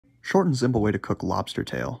Short and simple way to cook lobster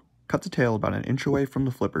tail. Cut the tail about an inch away from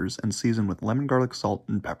the flippers and season with lemon, garlic, salt,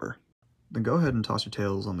 and pepper. Then go ahead and toss your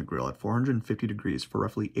tails on the grill at 450 degrees for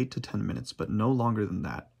roughly 8 to 10 minutes, but no longer than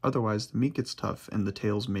that. Otherwise, the meat gets tough and the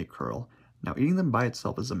tails may curl. Now, eating them by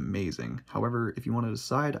itself is amazing. However, if you want to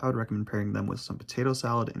decide, I would recommend pairing them with some potato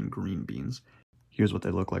salad and green beans. Here's what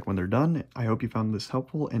they look like when they're done. I hope you found this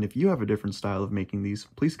helpful, and if you have a different style of making these,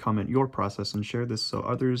 please comment your process and share this so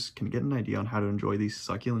others can get an idea on how to enjoy these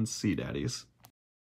succulent sea daddies.